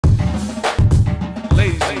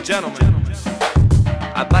and gentlemen,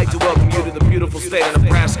 I'd like to welcome you to the beautiful state of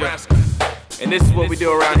Nebraska. And this is what we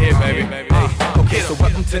do around here, baby. Okay, so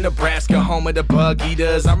welcome to Nebraska, home of the bug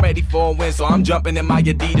eaters. I'm ready for a win, so I'm jumping in my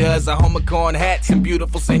Adidas. A home of corn hats and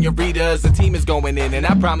beautiful senoritas. The team is going in, and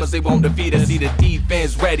I promise they won't defeat us. See the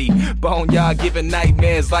defense ready, boneyard giving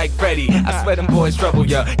nightmares like Freddy. I swear them boys trouble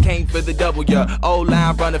ya, came for the double ya.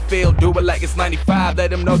 O-line run the field, do it like it's 95.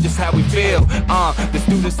 Let them know just how we feel. The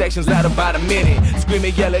student section's out about a minute.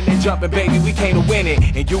 Screaming, yelling, and jumping, baby, we came to win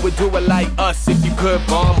it. And you would do it like us if you could,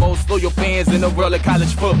 ball. Most loyal fans in the world of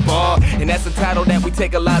college football, and that's a title that we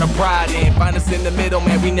take a lot of pride in. Find us in the middle,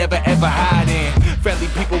 man, we never ever hide in. Friendly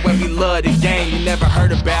people when we love the game. You never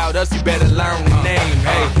heard about us, you better learn the name.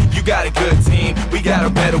 Hey, you got a good team, we got a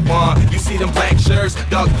better one. You see them black shirts,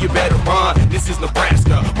 dog, you better run. This is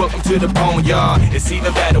Nebraska, welcome to the boneyard. It's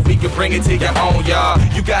either that or we can bring it to your own yard.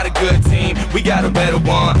 You got a good team, we got a better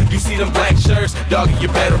one. You see them black shirts, dog, you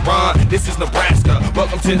better run. This is Nebraska,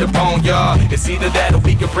 welcome to the boneyard. It's either that or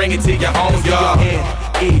we can bring it to your own yard.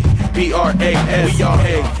 N-E-B-R-A-S, we all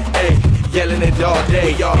hey, yelling it all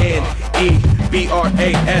day. We all N-E-B-R-A-S,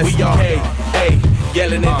 we all hey,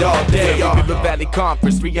 yelling it all day. River Valley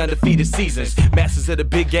Conference, 3 undefeated seasons. Masters of the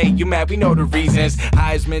Big Eight, you mad, we know the reasons.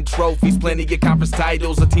 Heisman trophies, plenty of conference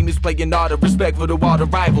titles. A team is playing all the respectful to all the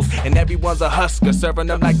rivals. And everyone's a Husker, serving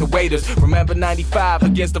them like the waiters. Remember 95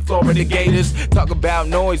 against the Florida Gators? Talk about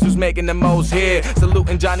noise, who's making the most here?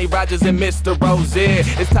 Saluting Johnny Rogers and Mr. Rozier.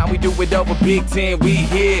 It's time we do it over Big Ten, we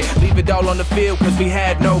here. Leave it all on the field, cause we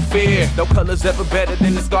had no fear. No colors ever better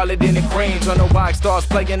than the scarlet and the cream. Turn the rock stars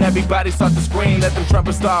playing, everybody start to scream. Let them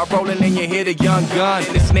trumpets start rolling and you hear the young gun.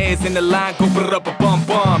 And the snares in the line go up a bum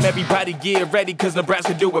bum. Everybody get ready cause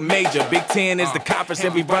Nebraska do it major. Big Ten is the conference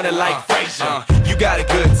and we run it like Frazier. You got a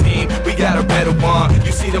good team, we got a better one.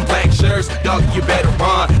 You see them black shirts, dog, you better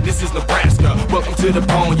run. This is Nebraska, welcome to the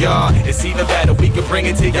boneyard. It's either that or we can bring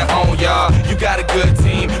it to your own yard. You got a good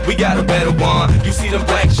team, we got a better one. You see them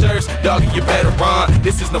black shirts, dog, you better run.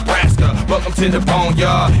 This is Nebraska, welcome to the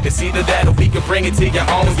boneyard. It's either that or we can bring it to your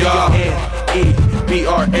own yard.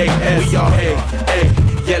 N-E-B-R-A-S, we all hey,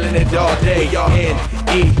 yelling it all day. We all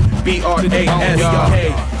N-E-B-R-A-S, we all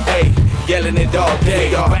hey, yelling it all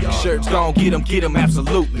day. Black shirts gon' get them,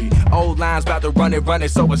 absolutely. Old lines about to run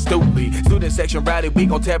it so astutely. Student section rowdy, we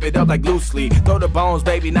gon' tear it up like loosely. Throw the bones,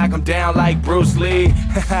 baby, knock them down like Bruce Lee.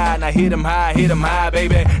 Now hit them high,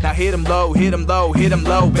 baby. Now hit them low,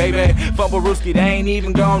 baby. Fumble Rooski, they ain't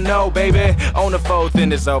even gon' know, baby. On the 4th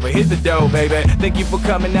and it's over, hit the dough, baby. Thank you for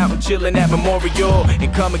coming out and chilling at Memorial.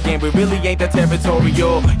 And come again, we really ain't that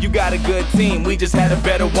territorial. You got a good team, we just had a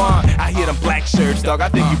better one. I hear them black shirts, dog, I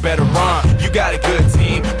think you better run. You got a good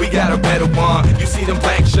team, we got a better one. You see them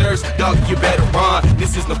black shirts, dog, you better run.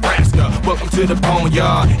 This is Nebraska, welcome to the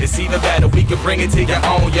boneyard. It's either that or we can bring it to your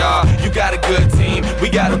own yard. You got a good team, we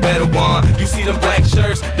got a better one. You see them black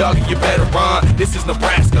shirts, dog, you better run. This is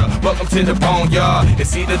Nebraska, welcome to the boneyard.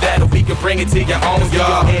 It's either that or we can bring it to your own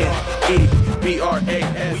yard.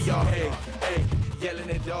 N-E-B-R-A-S, we all hey, yelling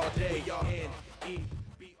it all day, y'all.